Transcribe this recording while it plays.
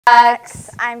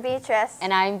I'm Beatrice.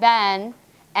 And I'm Ben.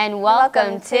 And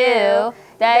welcome to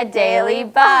the Daily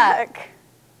Buc.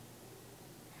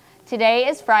 Today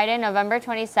is Friday, November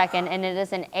 22nd, and it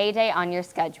is an A day on your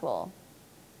schedule.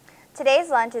 Today's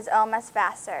lunch is almost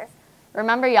faster.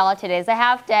 Remember, y'all, today's a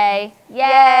half day.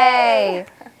 Yay!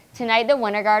 Tonight, the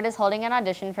Winter Guard is holding an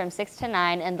audition from 6 to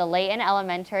 9 in the Layton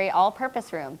Elementary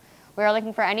All-Purpose Room. We are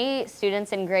looking for any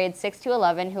students in grades 6 to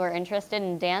 11 who are interested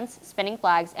in dance, spinning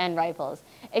flags, and rifles.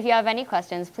 If you have any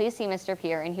questions, please see Mr.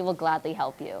 Pierre, and he will gladly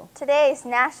help you. Today's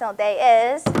National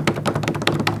Day is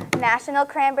National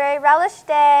Cranberry Relish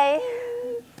Day.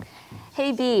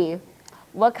 Hey, B,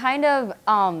 what kind of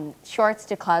shorts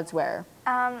do clouds wear?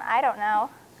 I don't know.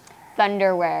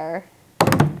 Thunderwear.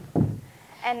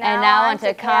 And now on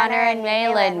to Connor and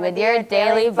Malin with your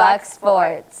Daily Buc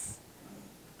Sports.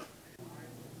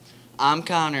 I'm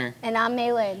Connor. And I'm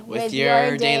Malin with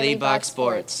your Daily Buc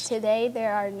Sports. Today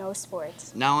there are no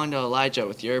sports. Now on to Elijah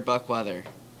with your Buc weather.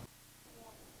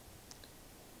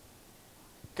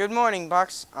 Good morning,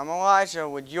 Bucs. I'm Elijah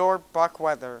with your Buc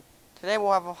weather. Today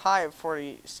we'll have a high of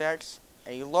 46,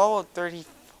 a low of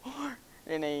 34,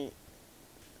 and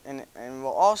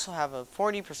we'll also have a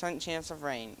 40% chance of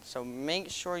rain. So make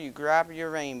sure you grab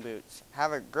your rain boots.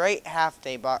 Have a great half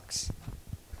day, Bucs.